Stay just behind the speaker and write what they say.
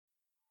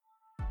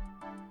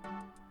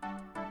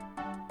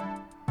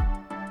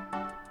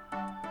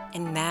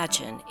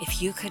Imagine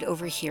if you could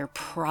overhear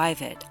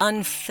private,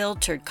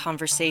 unfiltered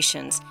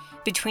conversations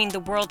between the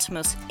world's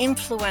most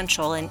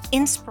influential and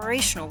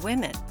inspirational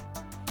women.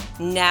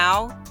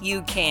 Now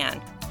you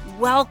can.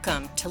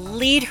 Welcome to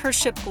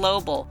Leadership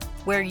Global,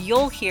 where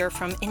you'll hear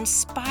from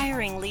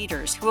inspiring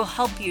leaders who will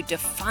help you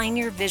define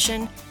your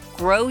vision,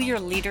 grow your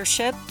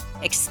leadership,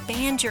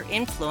 expand your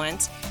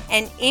influence,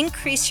 and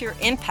increase your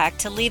impact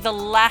to leave a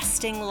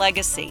lasting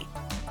legacy.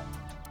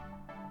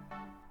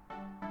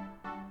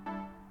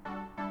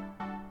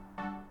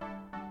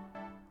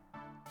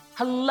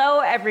 Hello,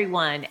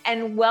 everyone,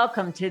 and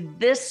welcome to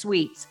this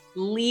week's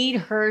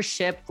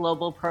Leadership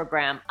Global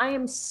program. I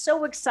am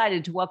so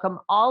excited to welcome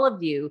all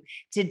of you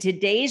to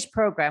today's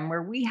program,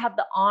 where we have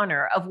the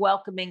honor of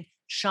welcoming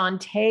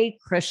Shante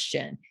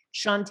Christian.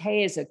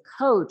 Shante is a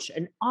coach,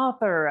 an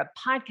author, a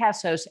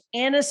podcast host,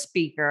 and a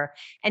speaker.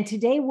 And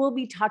today we'll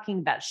be talking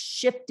about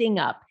shifting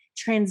up,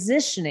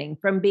 transitioning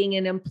from being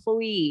an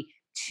employee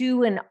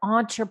to an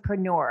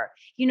entrepreneur.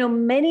 You know,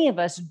 many of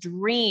us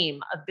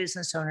dream of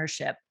business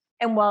ownership.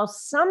 And while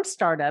some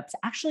startups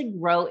actually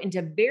grow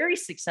into very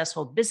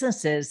successful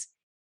businesses,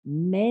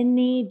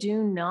 many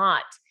do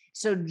not.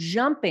 So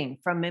jumping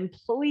from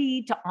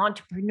employee to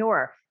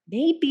entrepreneur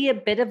may be a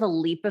bit of a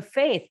leap of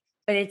faith,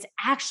 but it's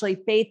actually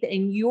faith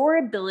in your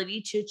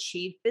ability to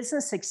achieve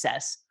business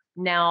success.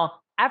 Now,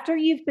 after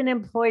you've been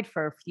employed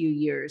for a few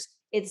years,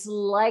 it's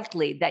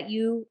likely that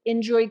you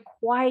enjoy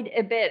quite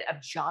a bit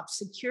of job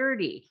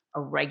security, a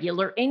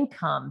regular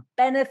income,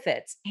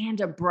 benefits, and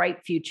a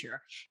bright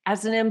future.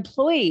 As an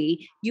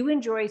employee, you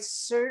enjoy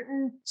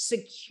certain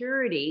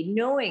security,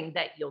 knowing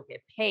that you'll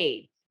get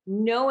paid,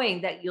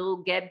 knowing that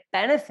you'll get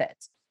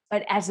benefits.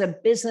 But as a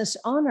business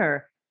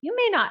owner, you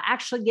may not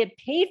actually get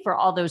paid for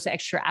all those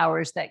extra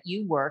hours that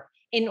you work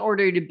in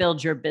order to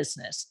build your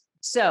business.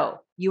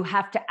 So you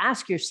have to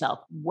ask yourself,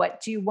 what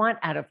do you want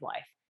out of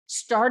life?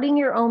 Starting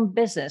your own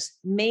business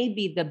may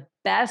be the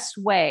best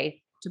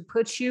way to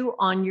put you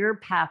on your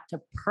path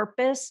to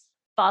purpose,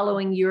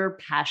 following your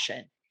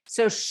passion.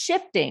 So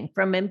shifting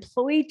from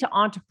employee to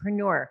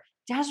entrepreneur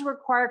does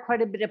require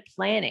quite a bit of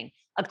planning,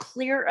 a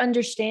clear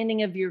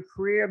understanding of your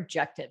career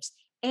objectives,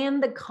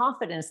 and the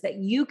confidence that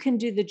you can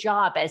do the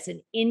job as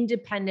an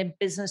independent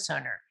business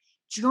owner.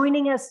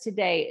 Joining us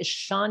today is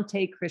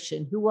Shante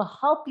Christian, who will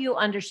help you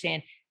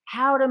understand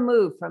how to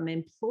move from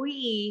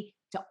employee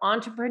to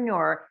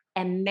entrepreneur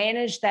and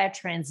manage that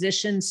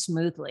transition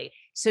smoothly.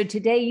 So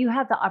today you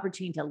have the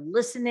opportunity to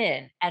listen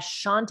in as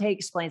Shante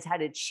explains how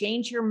to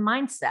change your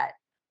mindset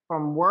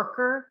from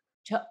worker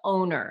to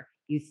owner.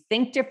 You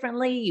think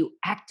differently, you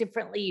act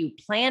differently, you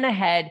plan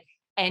ahead,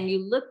 and you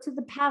look to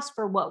the past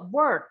for what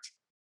worked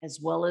as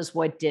well as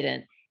what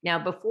didn't. Now,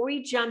 before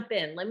we jump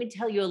in, let me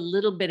tell you a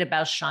little bit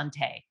about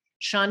Shante.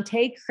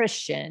 Shante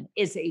Christian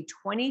is a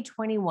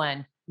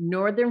 2021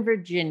 Northern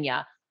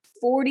Virginia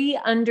 40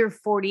 under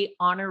 40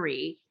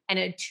 honoree and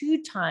a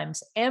 2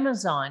 times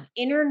Amazon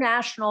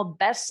international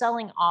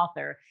best-selling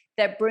author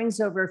that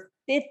brings over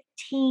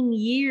 15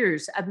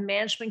 years of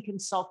management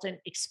consultant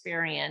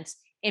experience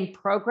in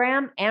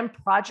program and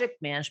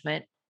project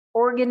management,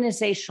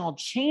 organizational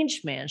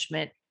change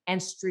management,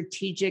 and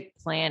strategic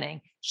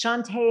planning.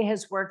 Shante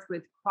has worked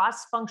with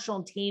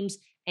cross-functional teams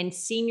and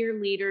senior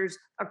leaders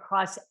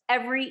across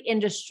every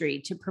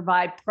industry to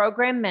provide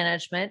program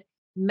management,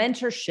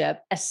 mentorship,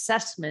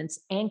 assessments,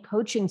 and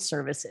coaching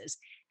services.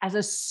 As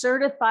a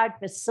certified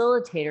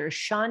facilitator,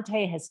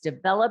 Shante has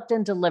developed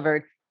and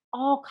delivered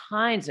all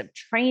kinds of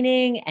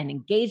training and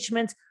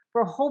engagements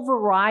for a whole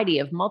variety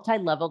of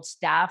multi-leveled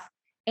staff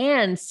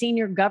and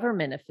senior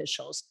government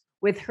officials.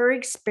 With her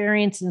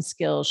experience and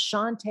skills,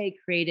 Shante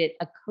created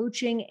a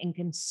coaching and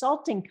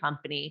consulting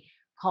company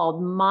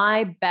called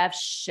My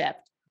Best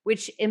Shift,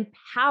 which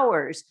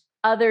empowers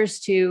others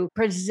to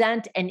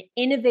present an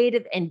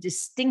innovative and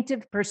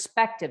distinctive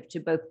perspective to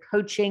both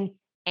coaching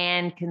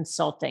and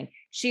consulting.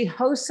 She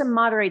hosts and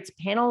moderates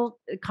panel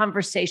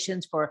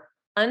conversations for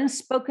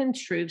unspoken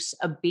truths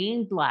of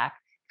being Black,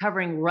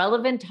 covering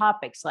relevant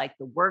topics like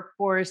the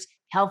workforce,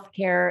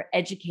 healthcare,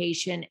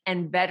 education,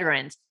 and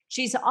veterans.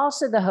 She's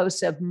also the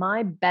host of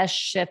My Best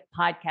Shift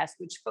podcast,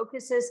 which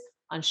focuses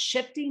on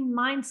shifting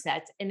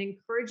mindsets and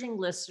encouraging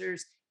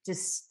listeners to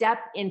step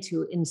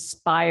into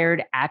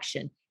inspired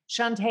action.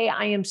 Shante,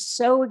 I am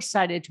so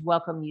excited to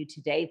welcome you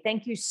today.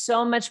 Thank you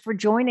so much for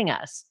joining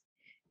us.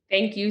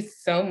 Thank you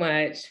so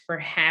much for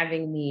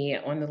having me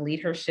on the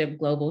Leadership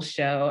Global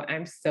show.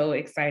 I'm so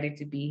excited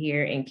to be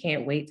here and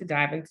can't wait to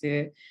dive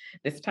into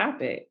this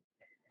topic.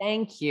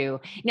 Thank you.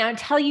 Now, I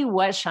tell you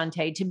what,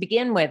 Shante, to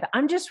begin with,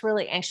 I'm just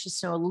really anxious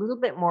to know a little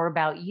bit more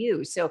about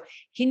you. So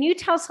can you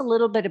tell us a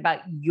little bit about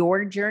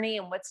your journey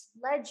and what's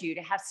led you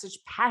to have such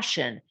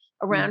passion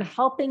around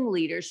helping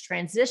leaders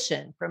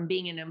transition from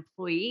being an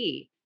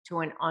employee to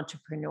an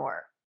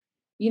entrepreneur?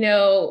 You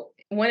know,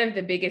 one of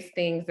the biggest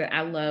things that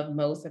I love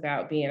most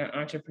about being an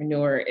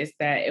entrepreneur is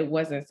that it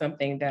wasn't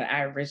something that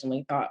I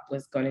originally thought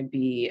was going to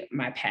be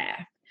my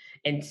path.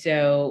 And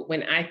so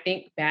when I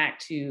think back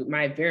to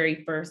my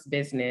very first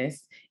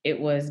business, it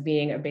was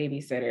being a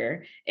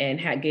babysitter and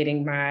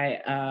getting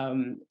my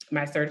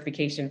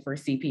certification for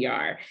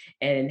CPR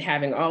and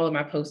having all of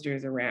my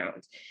posters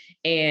around.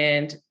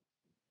 And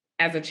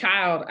as a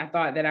child, I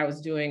thought that I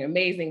was doing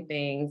amazing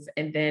things.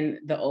 And then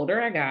the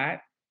older I got,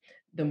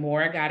 the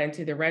more I got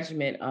into the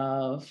regimen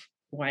of,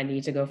 well, I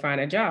need to go find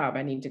a job.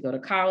 I need to go to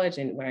college.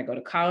 And when I go to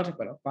college, I'm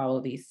going to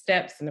follow these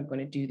steps and I'm going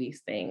to do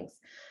these things.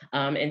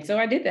 And so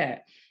I did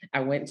that.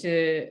 I went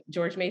to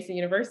George Mason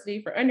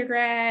University for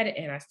undergrad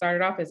and I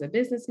started off as a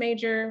business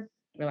major,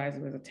 realized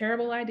it was a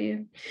terrible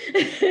idea.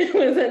 It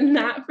was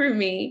not for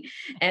me.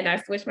 And I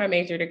switched my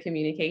major to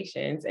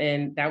communications.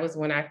 And that was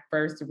when I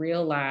first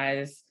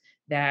realized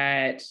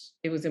that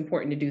it was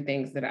important to do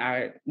things that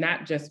I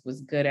not just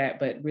was good at,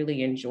 but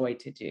really enjoyed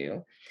to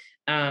do.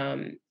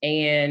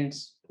 And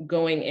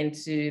going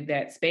into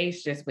that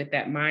space, just with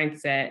that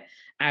mindset,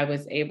 I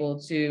was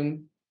able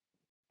to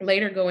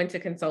later go into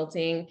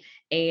consulting.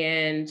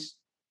 And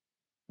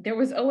there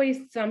was always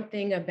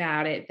something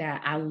about it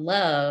that I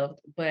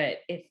loved, but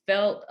it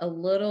felt a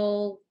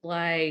little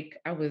like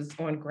I was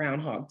on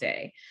Groundhog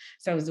Day.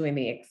 So I was doing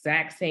the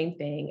exact same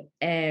thing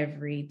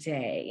every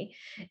day.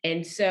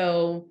 And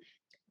so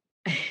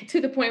to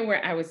the point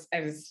where I was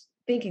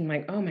thinking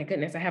like, oh my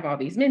goodness, I have all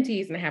these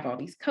mentees and I have all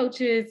these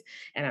coaches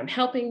and I'm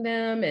helping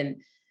them.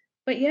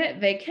 But yet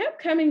they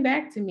kept coming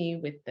back to me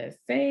with the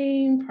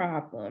same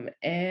problem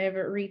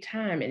every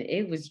time. And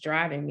it was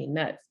driving me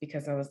nuts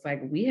because I was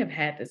like, we have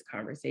had this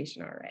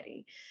conversation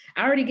already.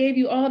 I already gave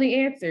you all the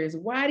answers.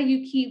 Why do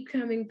you keep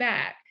coming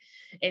back?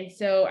 And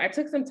so I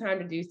took some time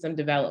to do some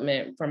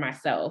development for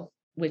myself,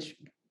 which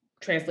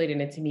translated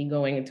into me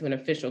going into an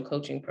official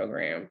coaching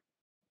program.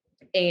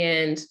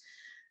 And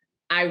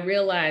I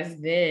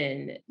realized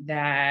then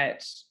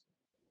that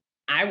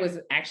I was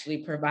actually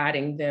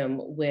providing them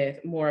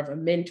with more of a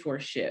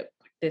mentorship.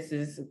 This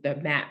is the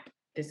map.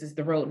 This is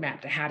the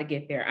roadmap to how to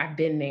get there. I've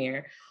been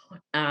there.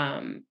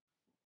 Um,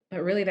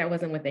 but really, that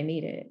wasn't what they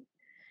needed.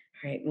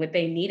 Right? What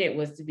they needed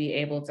was to be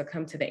able to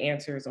come to the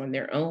answers on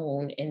their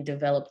own and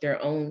develop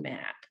their own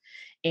map.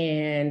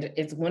 And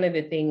it's one of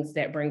the things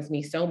that brings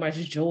me so much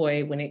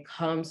joy when it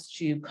comes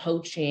to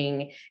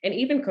coaching and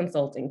even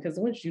consulting, because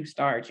once you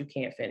start, you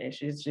can't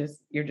finish. It's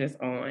just, you're just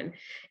on.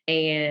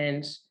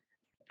 And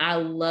I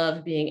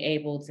love being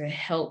able to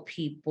help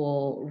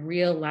people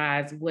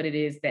realize what it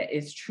is that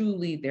is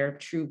truly their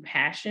true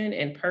passion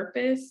and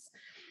purpose.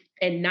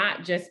 And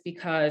not just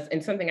because,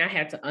 and something I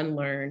had to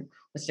unlearn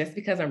was just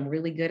because I'm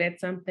really good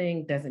at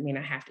something doesn't mean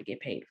I have to get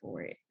paid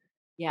for it.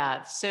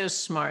 Yeah, it's so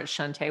smart,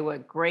 Shante.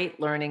 What great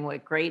learning,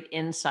 what great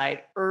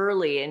insight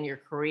early in your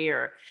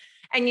career.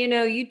 And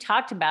you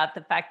talked about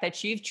the fact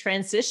that you've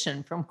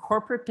transitioned from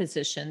corporate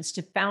positions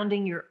to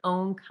founding your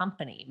own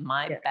company,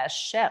 My Yeah.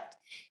 Best Shift.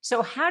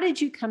 So, how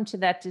did you come to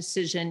that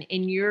decision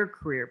in your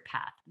career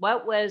path?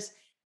 What was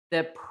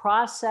the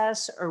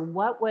process or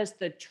what was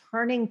the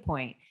turning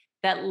point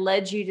that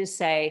led you to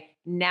say,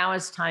 now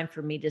it's time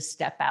for me to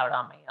step out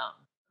on my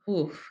own?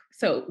 Oof.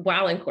 So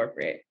while in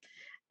corporate,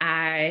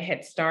 I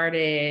had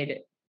started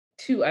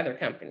two other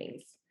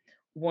companies.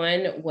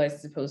 One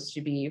was supposed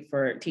to be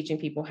for teaching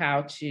people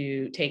how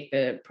to take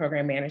the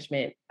program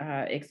management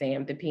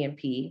exam, the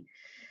PMP,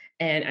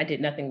 and I did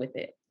nothing with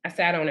it. I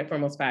sat on it for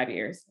almost 5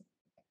 years,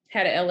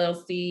 had an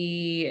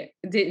LLC,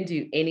 didn't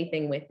do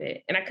anything with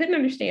it. And I couldn't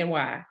understand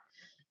why.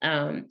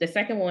 The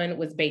second one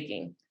was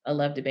baking. I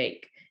love to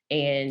bake.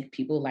 And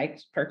people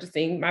liked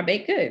purchasing my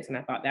baked goods. And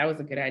I thought that was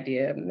a good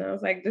idea. And I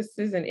was like, this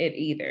isn't it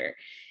either.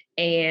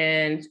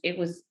 And it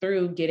was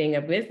through getting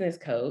a business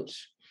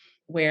coach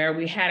where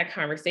we had a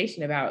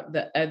conversation about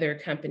the other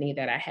company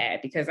that I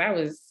had, because I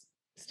was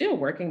still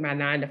working my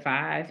 9 to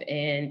 5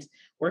 and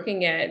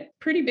working at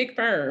pretty big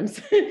firms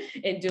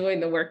and doing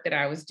the work that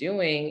I was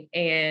doing.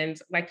 And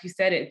like you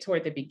said it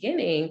toward the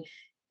beginning,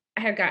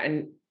 I had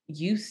gotten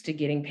used to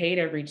getting paid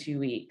every 2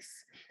 weeks.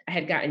 I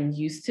had gotten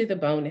used to the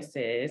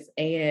bonuses.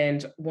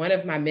 And one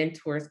of my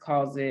mentors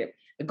calls it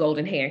the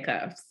golden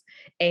handcuffs.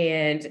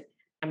 And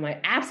I'm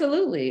like,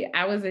 absolutely.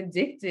 I was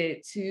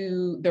addicted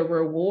to the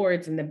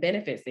rewards and the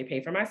benefits. They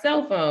pay for my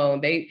cell phone,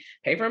 they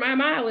pay for my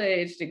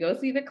mileage to go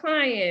see the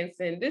clients.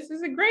 And this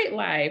is a great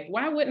life.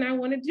 Why wouldn't I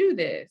want to do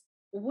this?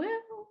 Well,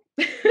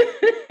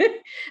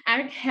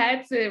 I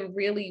had to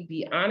really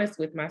be honest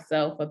with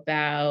myself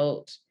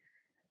about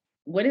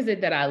what is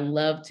it that I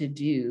love to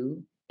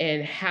do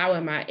and how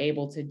am I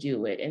able to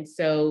do it? And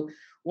so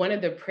one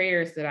of the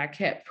prayers that I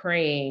kept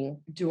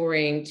praying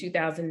during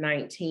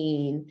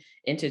 2019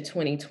 into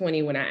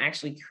 2020, when I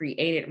actually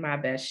created My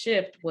Best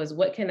Shift, was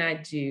what can I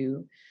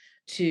do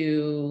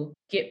to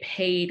get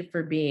paid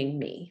for being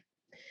me?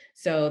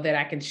 So that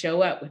I can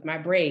show up with my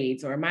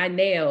braids or my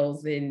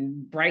nails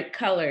in bright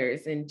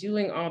colors and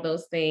doing all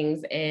those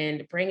things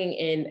and bringing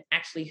in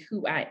actually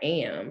who I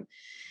am.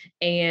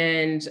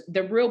 And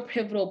the real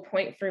pivotal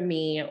point for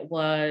me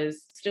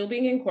was still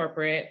being in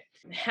corporate,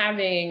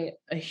 having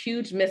a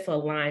huge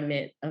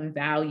misalignment of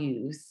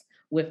values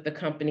with the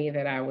company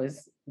that I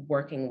was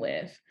working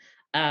with.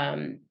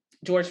 Um,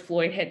 George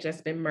Floyd had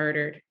just been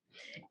murdered.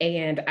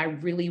 And I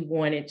really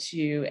wanted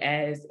to,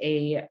 as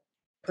a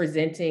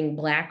presenting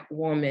Black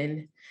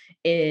woman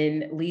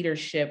in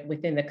leadership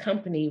within the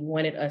company,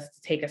 wanted us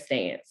to take a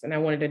stance. And I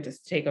wanted to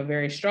just take a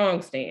very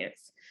strong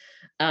stance.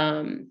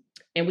 And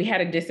we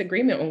had a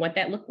disagreement on what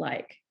that looked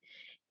like.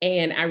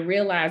 And I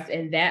realized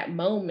in that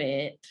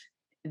moment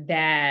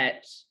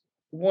that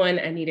one,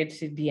 I needed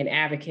to be an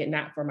advocate,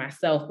 not for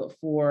myself, but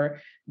for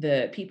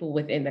the people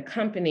within the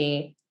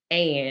company.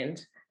 And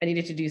I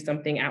needed to do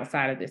something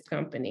outside of this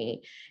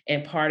company.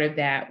 And part of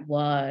that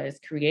was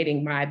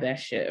creating my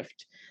best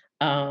shift.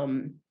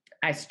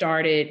 I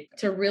started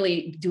to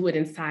really do it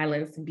in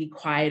silence and be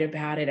quiet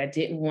about it. I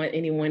didn't want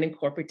anyone in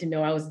corporate to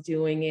know I was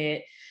doing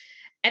it.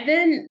 And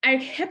then I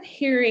kept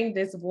hearing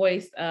this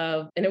voice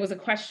of, and it was a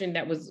question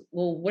that was,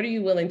 well, what are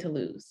you willing to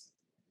lose?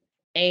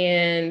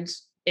 And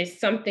it's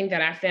something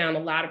that I found a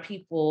lot of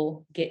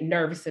people get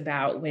nervous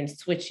about when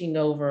switching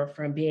over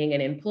from being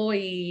an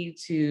employee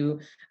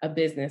to a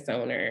business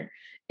owner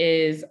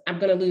is I'm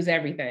going to lose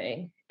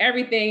everything.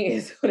 Everything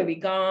is going to be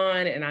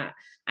gone. And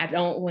I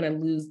don't want to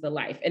lose the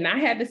life. And I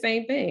had the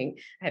same thing.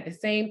 I had the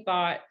same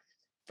thought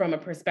from a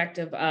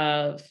perspective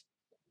of,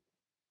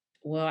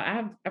 well,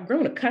 I've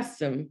grown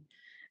accustomed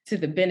to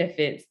the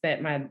benefits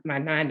that my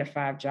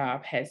 9-to-5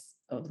 job has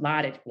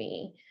allotted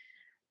me.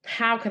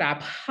 How could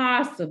I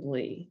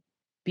possibly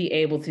be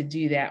able to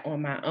do that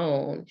on my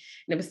own? And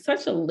it was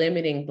such a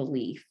limiting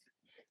belief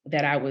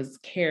that I was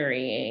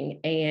carrying.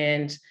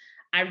 And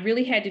I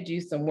really had to do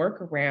some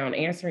work around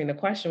answering the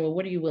question, well,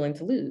 what are you willing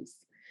to lose?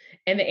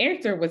 And the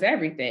answer was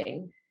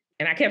everything.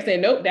 And I kept saying,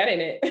 nope, that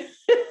ain't it.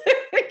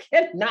 It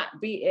cannot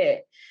be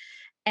it.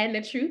 And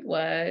the truth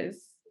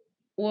was,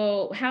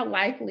 well, how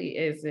likely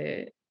is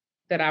it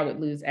that I would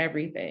lose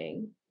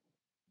everything?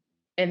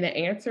 And the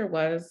answer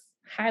was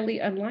highly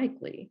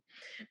unlikely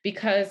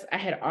because I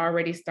had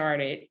already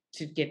started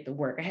to get the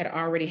work. I had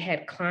already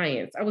had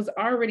clients. I was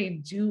already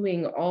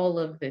doing all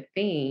of the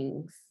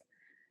things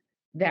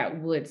that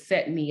would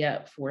set me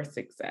up for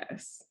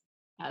success.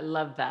 I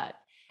love that.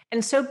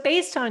 And so,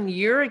 based on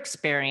your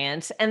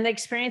experience and the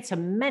experience of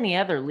many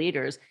other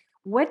leaders,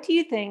 what do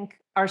you think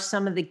are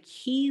some of the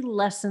key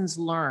lessons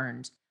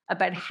learned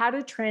about how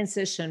to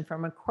transition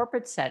from a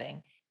corporate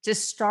setting to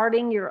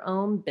starting your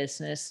own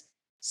business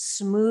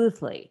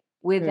smoothly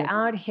Mm,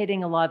 without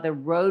hitting a lot of the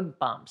road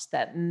bumps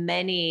that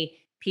many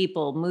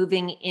people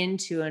moving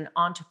into an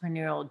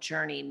entrepreneurial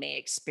journey may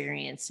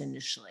experience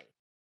initially?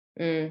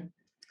 mm.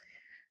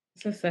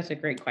 This is such a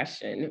great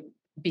question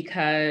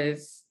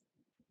because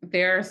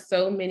there are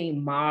so many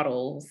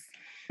models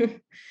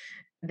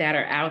that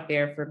are out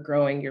there for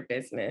growing your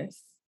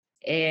business.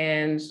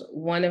 And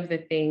one of the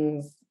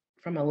things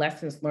from a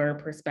lessons learned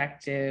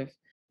perspective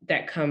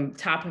that come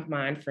top of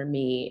mind for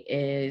me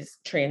is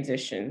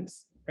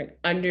transitions, right?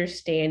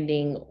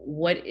 Understanding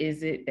what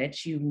is it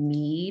that you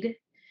need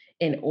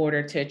in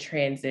order to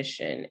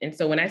transition. And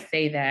so when I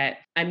say that,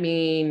 I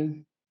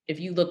mean, if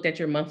you looked at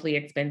your monthly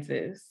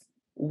expenses,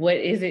 what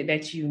is it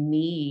that you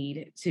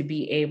need to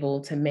be able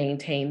to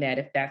maintain that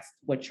if that's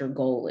what your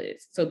goal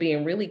is? So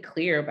being really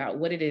clear about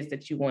what it is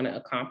that you want to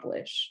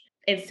accomplish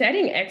and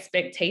setting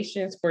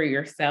expectations for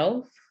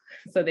yourself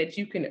so that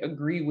you can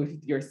agree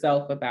with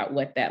yourself about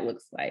what that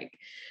looks like.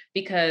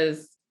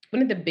 Because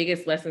one of the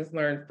biggest lessons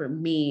learned for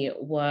me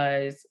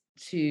was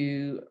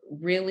to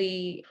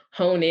really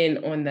hone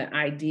in on the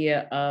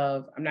idea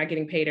of I'm not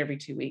getting paid every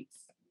 2 weeks,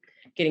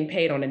 getting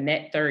paid on a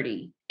net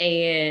 30.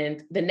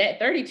 And the net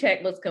 30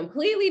 check looks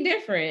completely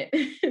different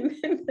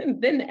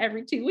than the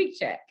every 2 week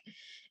check.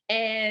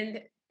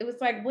 And it was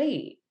like,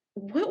 wait,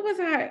 what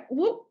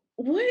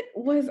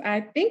was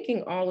I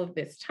thinking all of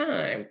this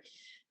time?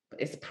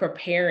 It's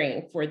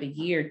preparing for the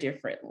year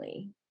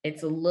differently.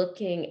 It's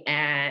looking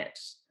at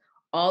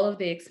all of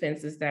the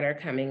expenses that are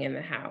coming in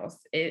the house.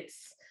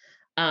 It's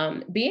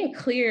being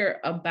clear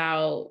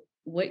about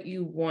what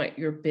you want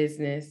your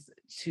business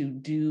to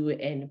do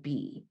and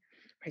be.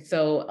 Right?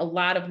 So a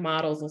lot of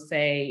models will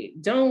say,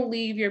 don't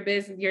leave your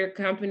business, your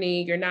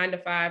company, your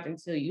 9-to-5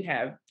 until you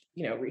have,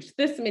 reached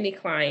this many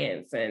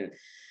clients and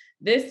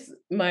this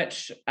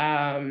much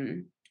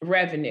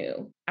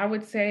revenue. I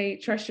would say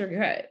trust your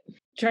gut.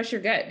 Trust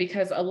your gut,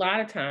 because a lot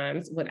of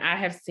times what I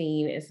have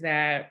seen is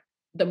that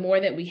the more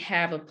that we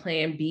have a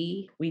plan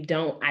B, we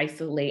don't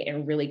isolate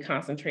and really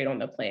concentrate on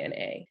the plan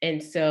A.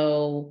 And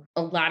so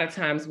a lot of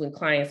times when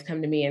clients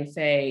come to me and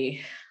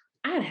say,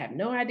 I have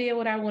no idea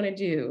what I want to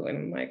do. And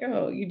I'm like,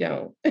 oh, you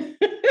don't.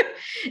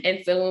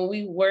 And so when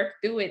we work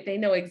through it, they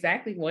know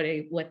exactly what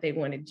they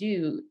want to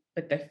do,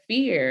 but the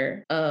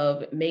fear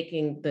of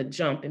making the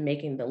jump and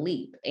making the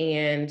leap.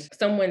 And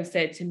someone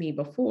said to me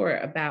before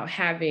about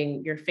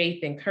having your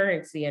faith in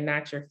currency and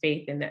not your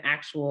faith in the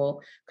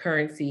actual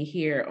currency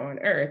here on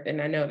earth.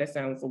 And I know that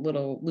sounds a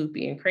little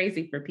loopy and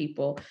crazy for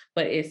people,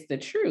 but it's the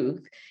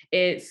truth.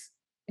 It's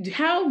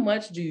how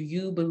much do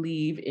you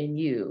believe in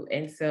you?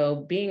 And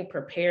so being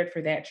prepared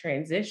for that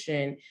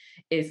transition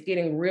is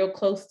getting real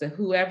close to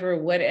whoever,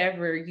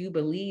 whatever you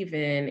believe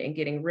in, and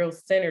getting real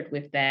centered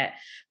with that,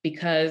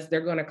 because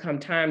there are going to come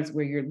times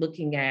where you're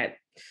looking at,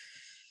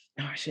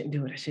 no, I shouldn't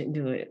do it. I shouldn't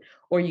do it.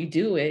 Or you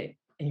do it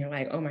and you're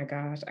like, oh my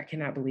gosh, I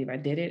cannot believe I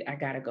did it. I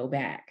got to go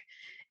back.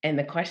 And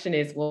the question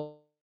is, well,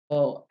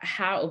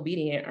 how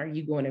obedient are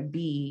you going to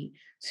be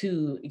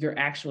to your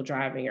actual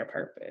drive and your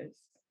purpose?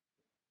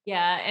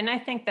 Yeah, and I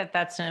think that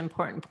that's an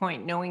important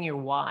point, knowing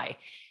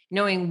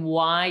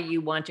why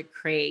you want to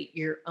create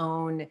your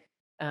own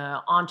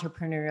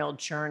entrepreneurial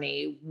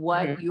journey,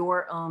 what Mhm.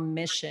 your own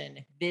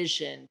mission,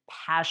 vision,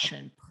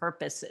 passion,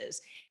 purpose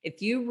is.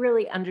 If you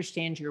really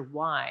understand your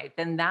why,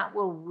 then that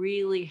will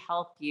really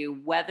help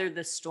you weather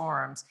the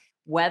storms,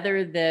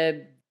 weather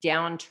the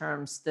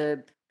downturns,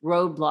 the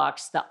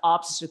roadblocks, the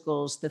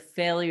obstacles, the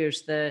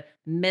failures, the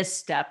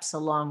missteps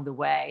along the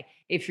way.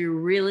 If you're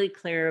really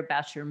clear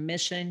about your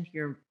mission,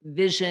 your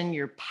vision,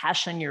 your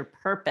passion, your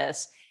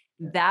purpose,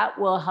 that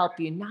will help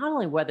you not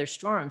only weather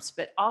storms,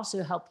 but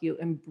also help you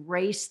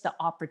embrace the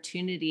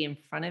opportunity in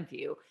front of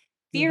you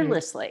Mhm.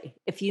 fearlessly.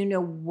 If you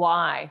know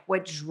why,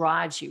 what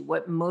drives you,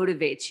 what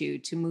motivates you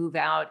to move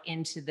out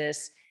into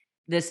this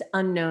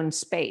unknown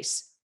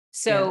space. Yeah.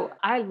 So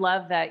I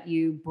love that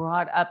you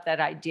brought up that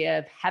idea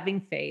of having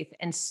faith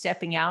and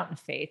stepping out in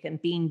faith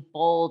and being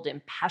bold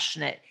and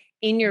passionate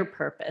in your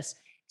purpose.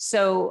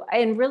 So,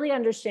 and really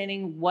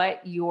understanding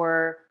what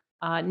your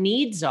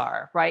needs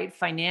are, right?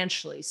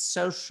 Financially,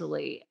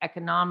 socially,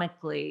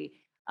 economically,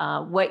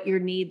 what your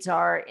needs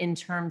are in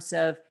terms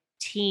of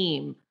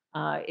team.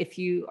 If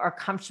you are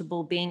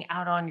comfortable being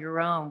out on your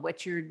own,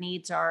 what your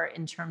needs are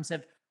in terms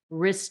of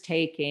risk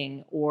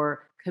taking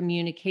or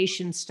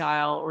communication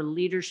style or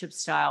leadership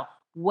style.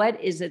 What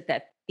is it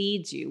that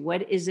feeds you?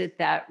 What is it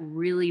that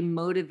really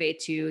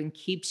motivates you and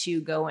keeps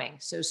you going?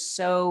 So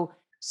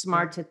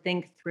smart Yeah. to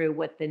think through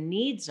what the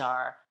needs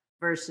are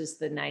versus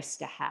the nice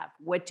to have.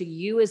 What do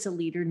you as a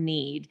leader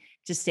need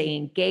to stay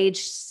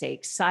engaged, stay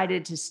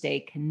excited, to stay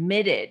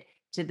committed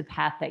to the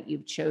path that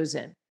you've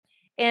chosen?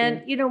 Yeah.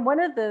 And,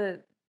 one of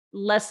the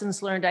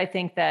lessons learned, I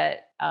think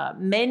that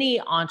many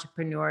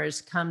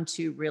entrepreneurs come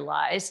to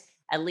realize,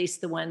 at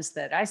least the ones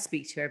that I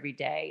speak to every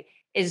day,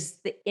 is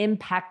the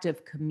impact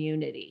of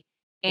community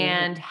Mhm.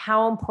 and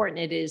how important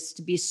it is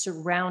to be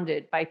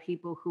surrounded by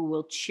people who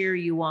will cheer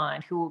you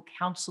on, who will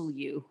counsel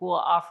you, who will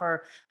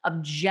offer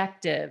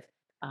objective,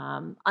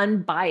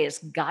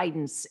 unbiased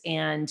guidance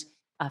and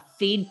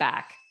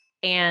feedback.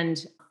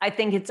 And I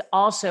think it's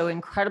also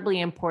incredibly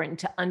important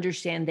to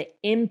understand the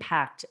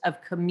impact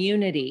of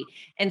community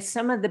and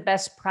some of the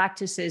best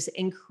practices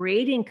in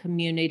creating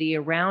community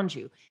around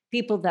you.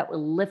 People that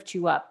will lift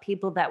you up,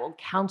 people that will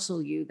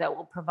counsel you, that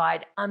will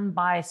provide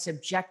unbiased,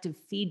 objective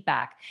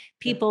feedback,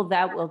 Yeah. people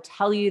that will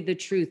tell you the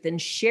truth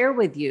and share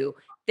with you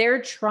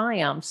their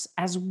triumphs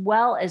as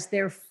well as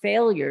their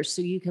failures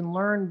so you can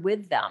learn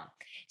with them.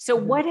 So,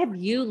 Mhm. what have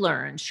you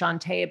learned,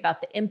 Shantae,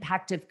 about the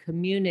impact of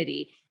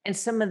community and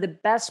some of the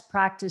best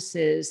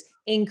practices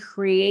in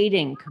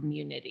creating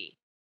community?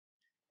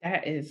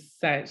 That is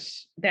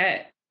such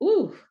that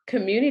ooh,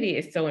 community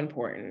is so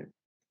important.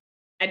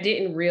 I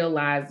didn't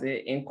realize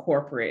it in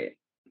corporate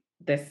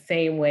the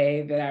same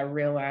way that I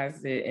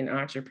realized it in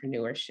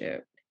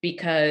entrepreneurship,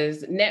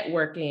 because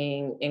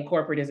networking in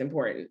corporate is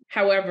important.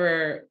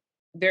 However,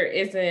 there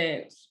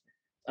isn't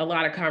a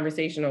lot of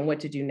conversation on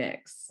what to do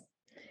next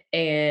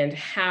and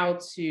how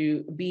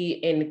to be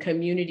in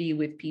community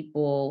with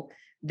people,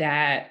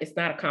 that it's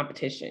not a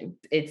competition.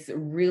 It's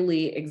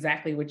really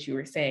exactly what you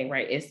were saying,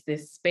 right? It's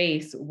this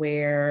space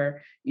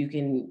where you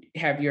can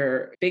have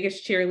your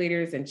biggest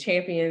cheerleaders and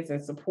champions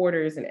and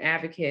supporters and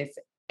advocates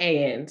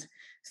and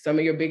some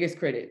of your biggest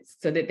critics,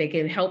 so that they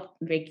can help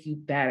make you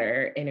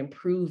better and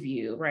improve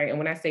you, right? And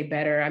when I say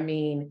better, I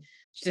mean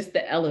just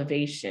the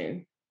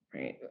elevation,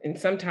 right? And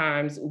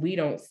sometimes we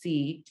don't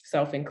see,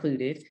 self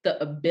included, the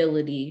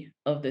ability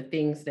of the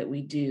things that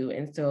we do.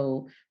 And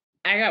so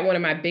I got one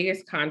of my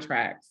biggest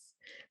contracts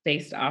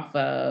based off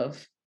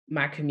of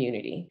my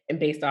community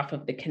and based off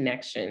of the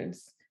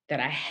connections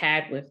that I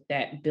had with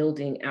that,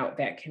 building out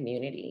that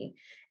community.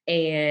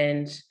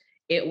 And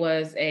it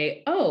was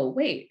oh,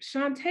 wait,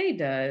 Shantae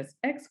does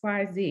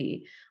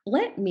XYZ.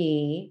 Let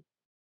me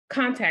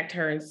contact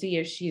her and see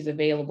if she's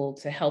available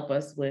to help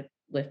us with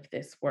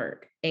this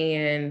work.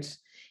 And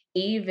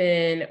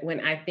even when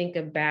I think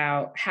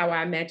about how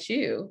I met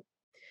you,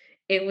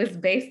 it was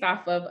based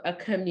off of a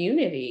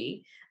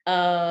community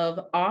of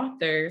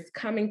authors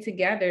coming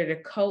together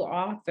to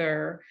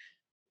co-author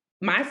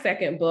my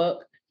second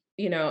book,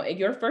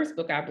 your first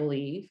book, I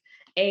believe,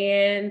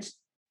 and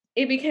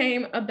it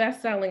became a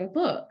best-selling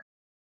book.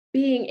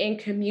 Being in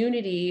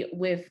community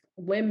with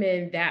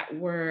women that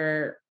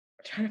were,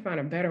 trying to find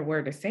a better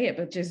word to say it,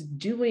 but just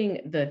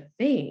doing the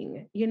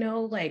thing,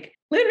 like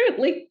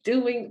literally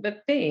doing the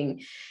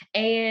thing.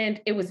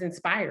 And it was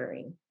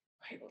inspiring,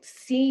 right?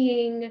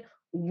 Seeing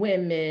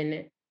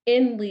women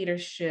in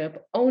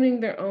leadership, owning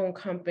their own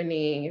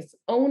companies,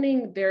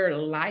 owning their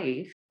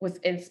life was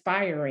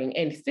inspiring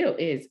and still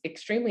is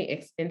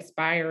extremely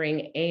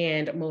inspiring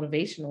and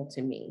motivational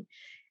to me.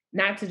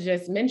 Not to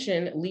just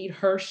mention Lead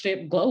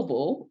Hership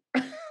Global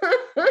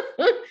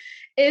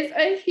is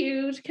a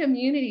huge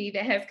community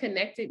that has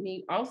connected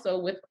me also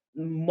with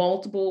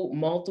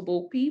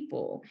multiple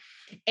people.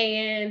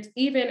 And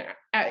even,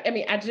 I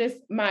mean, I just,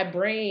 my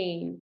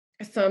brain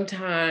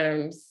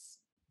sometimes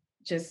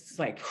just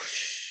like,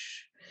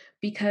 whoosh,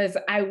 because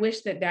I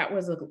wish that that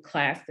was a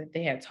class that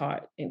they had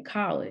taught in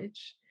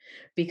college.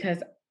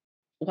 Because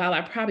while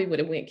I probably would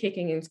have went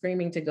kicking and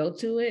screaming to go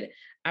to it,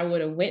 I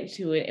would have went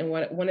to it. And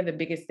one of the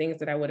biggest things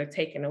that I would have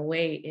taken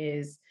away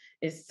is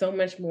so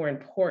much more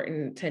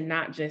important to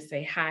not just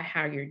say hi,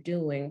 how you're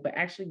doing, but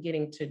actually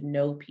getting to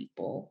know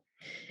people,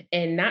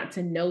 and not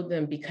to know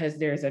them because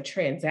there's a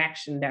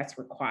transaction that's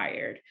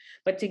required,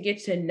 but to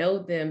get to know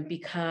them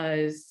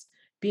because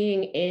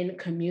being in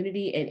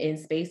community and in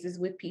spaces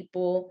with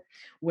people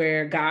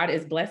where God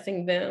is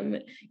blessing them.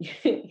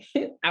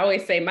 I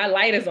always say, my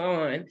light is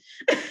on.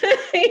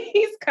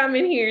 He's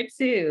coming here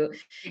too.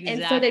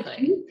 And so that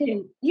Exactly. you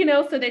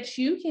can, so that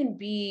you can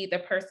be the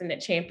person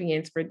that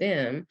champions for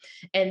them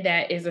and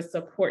that is a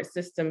support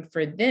system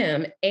for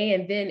them.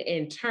 And then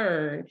in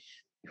turn,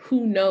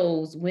 who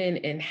knows when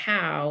and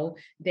how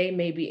they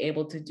may be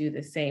able to do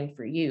the same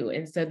for you.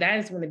 And so that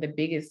is one of the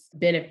biggest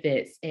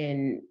benefits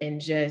and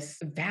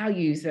just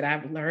values that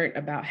I've learned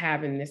about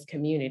having this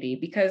community,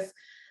 because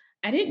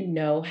I didn't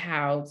know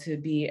how to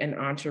be an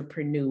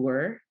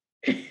entrepreneur.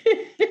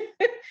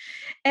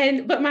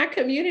 But my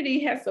community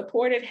has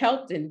supported,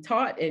 helped, and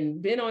taught,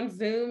 and been on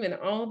Zoom and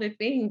all the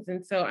things.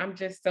 And so I'm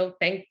just so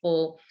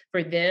thankful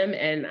for them.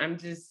 And I'm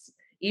just,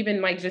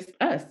 even like just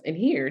us and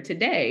here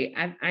today,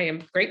 I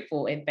am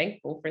grateful and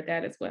thankful for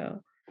that as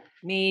well.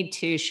 Me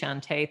too,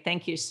 Shantae.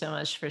 Thank you so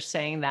much for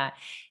saying that.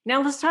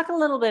 Now let's talk a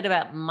little bit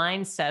about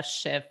mindset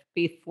shift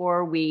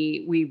before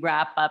we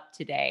wrap up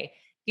today.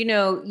 You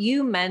know,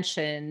 you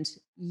mentioned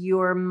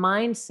your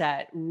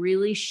mindset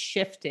really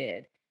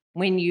shifted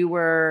when you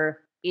were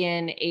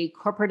in a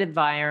corporate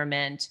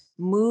environment,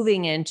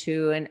 moving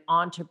into an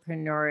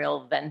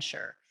entrepreneurial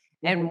venture.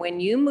 And Mhm. when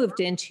you moved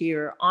into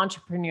your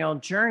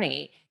entrepreneurial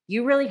journey,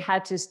 you really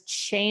had to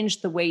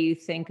change the way you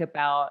think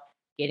about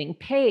getting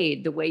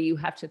paid, the way you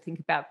have to think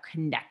about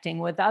connecting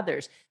with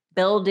others,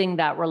 building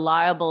that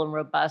reliable and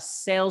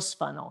robust sales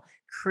funnel,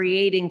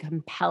 creating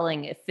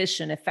compelling,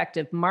 efficient,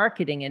 effective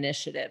marketing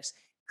initiatives,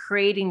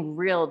 creating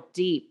real,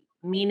 deep,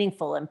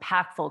 meaningful,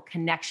 impactful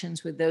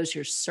connections with those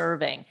you're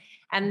serving.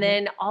 And Mhm.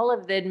 then all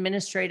of the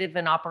administrative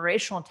and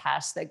operational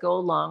tasks that go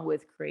along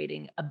with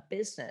creating a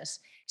business.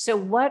 So,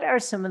 what are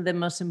some of the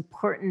most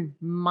important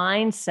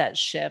mindset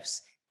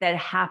shifts that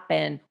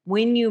happen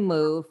when you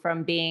move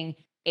from being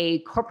a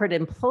corporate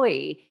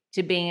employee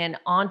to being an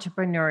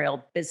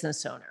entrepreneurial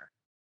business owner?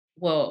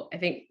 Well, I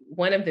think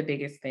one of the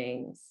biggest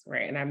things,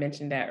 right, and I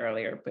mentioned that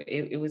earlier, but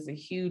it was a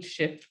huge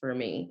shift for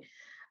me.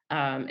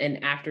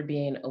 And after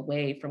being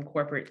away from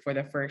corporate for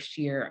the first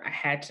year, I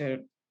had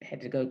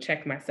to go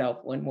check myself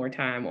one more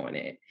time on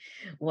it.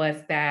 Was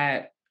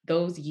that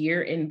those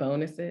year end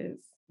bonuses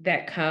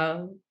that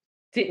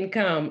didn't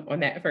come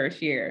on that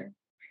first year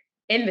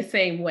in the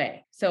same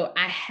way. So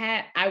I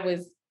had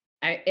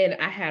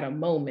a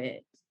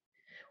moment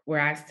where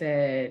I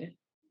said,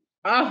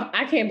 oh,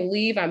 I can't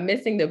believe I'm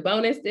missing the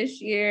bonus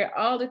this year,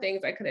 all the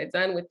things I could have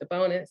done with the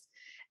bonus.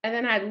 And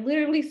then I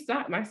literally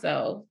stopped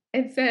myself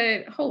and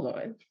said, hold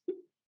on,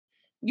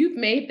 you've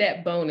made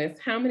that bonus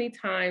how many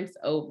times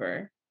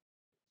over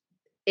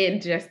in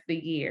just the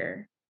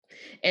year?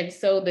 And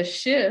so the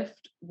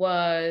shift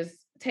was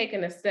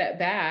taking a step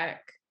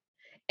back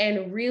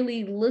and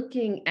really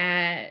looking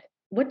at,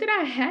 what did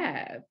I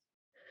have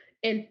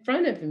in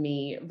front of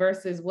me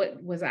versus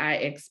what was I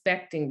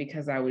expecting,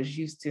 because I was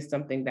used to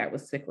something that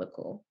was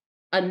cyclical.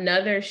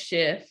 Another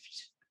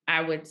shift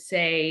I would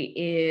say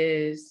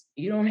is,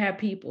 you don't have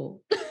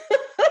people.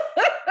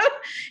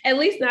 At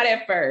least not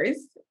at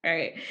first,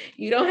 right?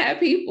 You don't have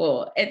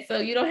people. And so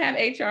you don't have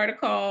HR to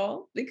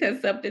call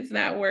because something's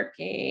not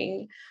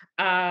working.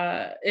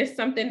 It's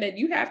something that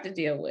you have to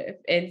deal with.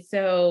 And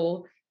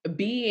so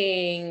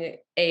being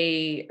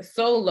a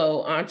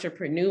solo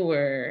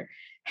entrepreneur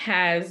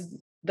has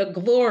the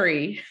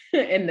glory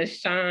and the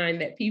shine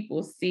that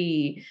people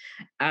see,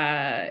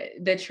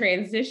 the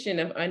transition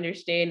of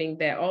understanding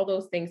that all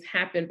those things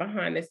happen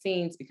behind the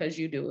scenes because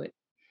you do it.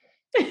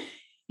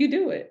 You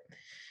do it.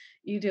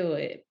 You do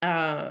it.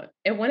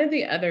 And one of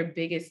the other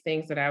biggest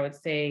things that I would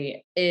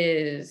say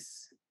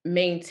is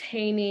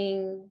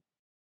maintaining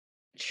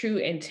true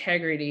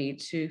integrity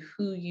to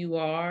who you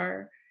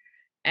are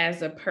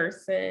as a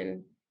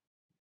person,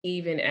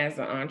 even as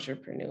an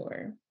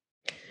entrepreneur.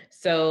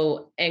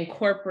 So, in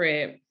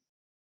corporate,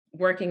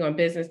 working on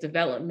business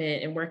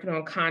development and working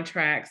on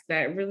contracts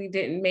that really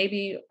didn't,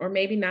 maybe or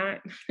maybe not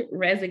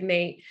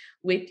resonate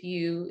with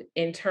you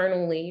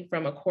internally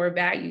from a core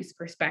values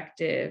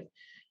perspective,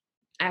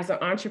 as an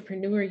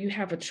entrepreneur, you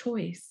have a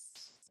choice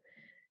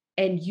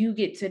and you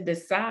get to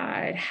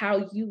decide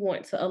how you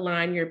want to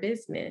align your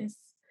business.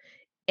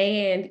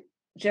 And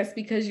just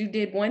because you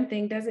did one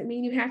thing doesn't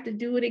mean you have to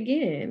do it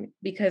again,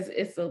 because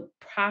it's a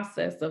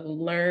process of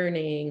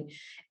learning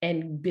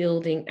and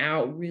building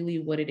out really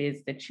what it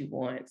is that you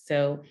want.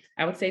 So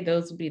I would say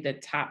those would be the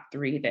top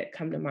 3 that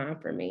come to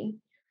mind for me.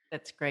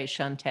 That's great,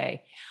 Shante.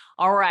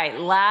 All right,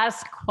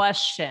 last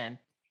question.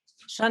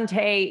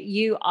 Shante,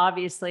 you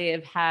obviously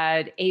have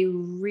had a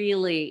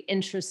really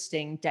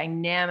interesting,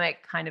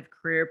 dynamic kind of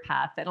career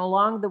path. And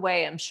along the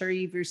way, I'm sure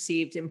you've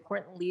received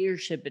important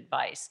leadership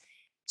advice.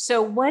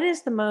 So what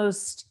is the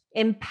most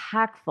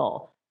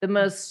impactful, the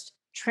most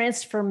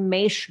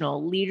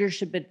transformational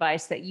leadership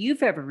advice that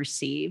you've ever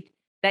received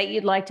that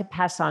you'd like to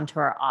pass on to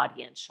our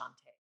audience,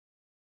 Shante?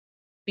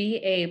 Be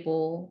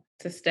able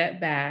to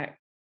step back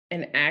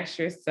and ask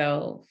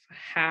yourself,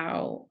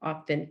 how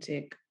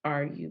authentic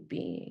are you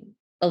being?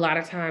 A lot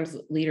of times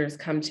leaders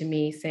come to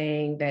me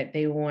saying that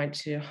they want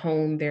to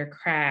hone their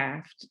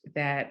craft,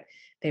 that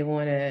they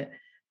want to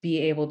be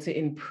able to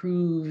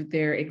improve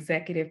their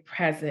executive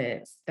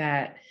presence,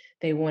 that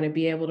they want to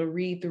be able to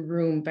read the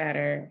room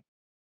better.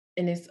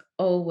 And it's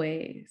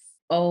always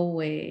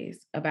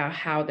about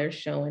how they're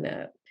showing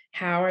up.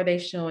 How are they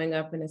showing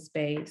up in a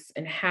space,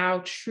 and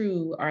how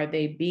true are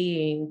they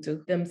being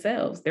to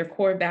themselves, their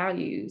core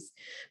values?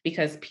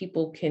 Because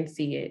people can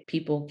see it,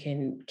 people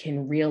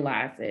can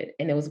realize it.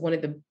 And it was one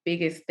of the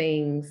biggest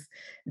things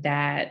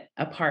that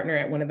a partner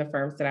at one of the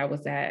firms that I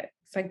was at,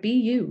 it's like, be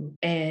you.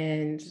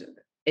 And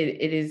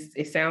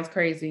it sounds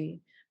crazy,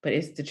 but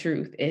it's the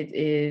truth. It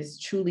is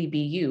truly be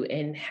you,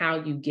 and how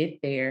you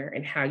get there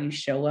and how you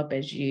show up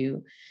as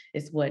you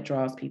is what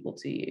draws people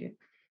to you.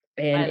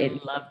 And I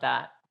love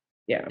that.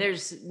 Yeah.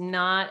 There's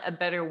not a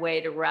better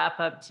way to wrap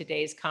up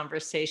today's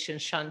conversation,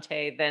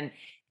 Shante,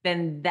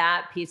 than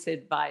that piece of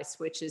advice,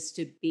 which is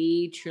to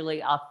be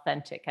truly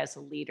authentic as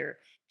a leader,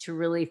 to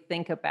really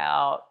think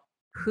about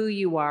who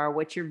you are,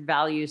 what your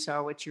values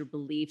are, what your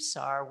beliefs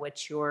are,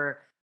 what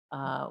your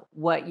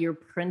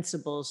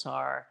principles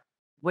are,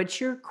 what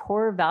your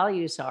core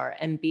values are,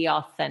 and be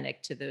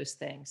authentic to those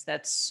things.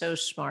 That's so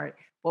smart.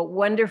 What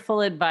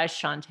wonderful advice,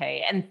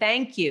 Shante. And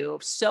thank you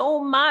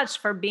so much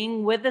for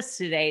being with us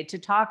today to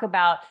talk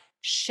about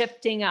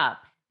shifting up,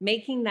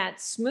 making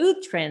that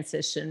smooth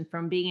transition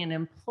from being an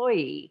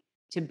employee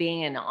to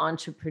being an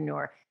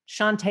entrepreneur.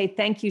 Shante,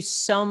 thank you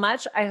so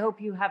much. I hope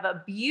you have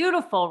a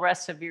beautiful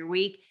rest of your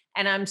week.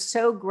 And I'm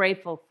so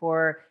grateful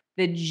for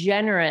the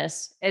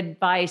generous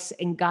advice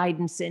and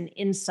guidance and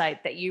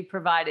insight that you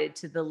provided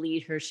to the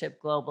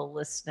Leadership Global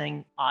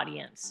listening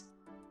audience.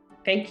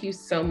 Thank you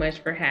so much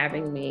for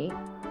having me.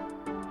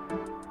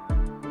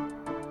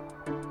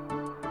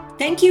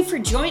 Thank you for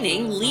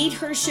joining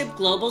Leadership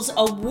Global's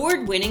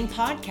award-winning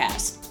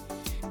podcast.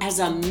 As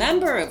a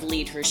member of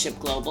Leadership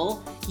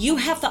Global, you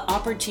have the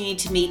opportunity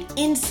to meet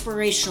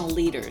inspirational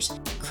leaders,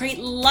 create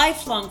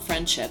lifelong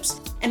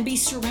friendships, and be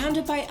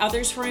surrounded by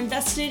others who are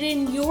invested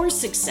in your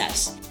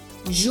success.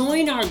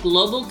 Join our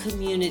global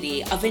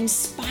community of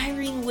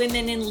inspiring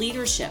women in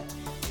leadership,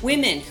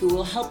 women who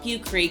will help you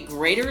create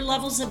greater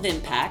levels of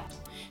impact,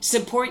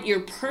 support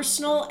your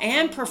personal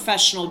and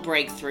professional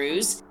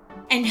breakthroughs,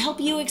 and help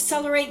you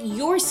accelerate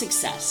your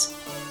success.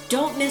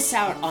 Don't miss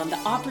out on the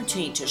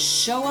opportunity to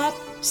show up,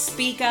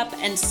 speak up,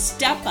 and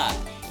step up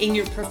in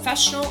your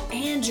professional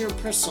and your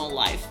personal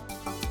life.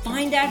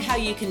 Find out how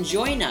you can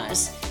join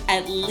us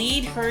at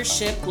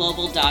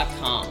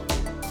leadhershipglobal.com.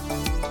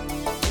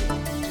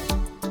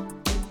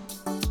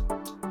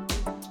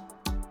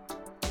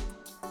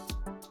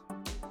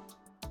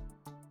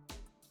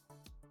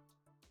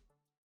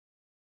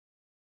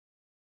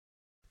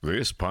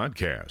 This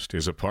podcast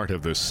is a part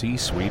of the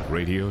C-Suite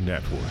Radio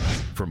Network.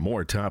 For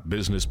more top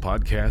business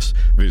podcasts,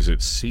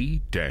 visit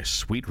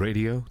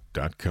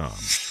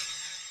c-suiteradio.com.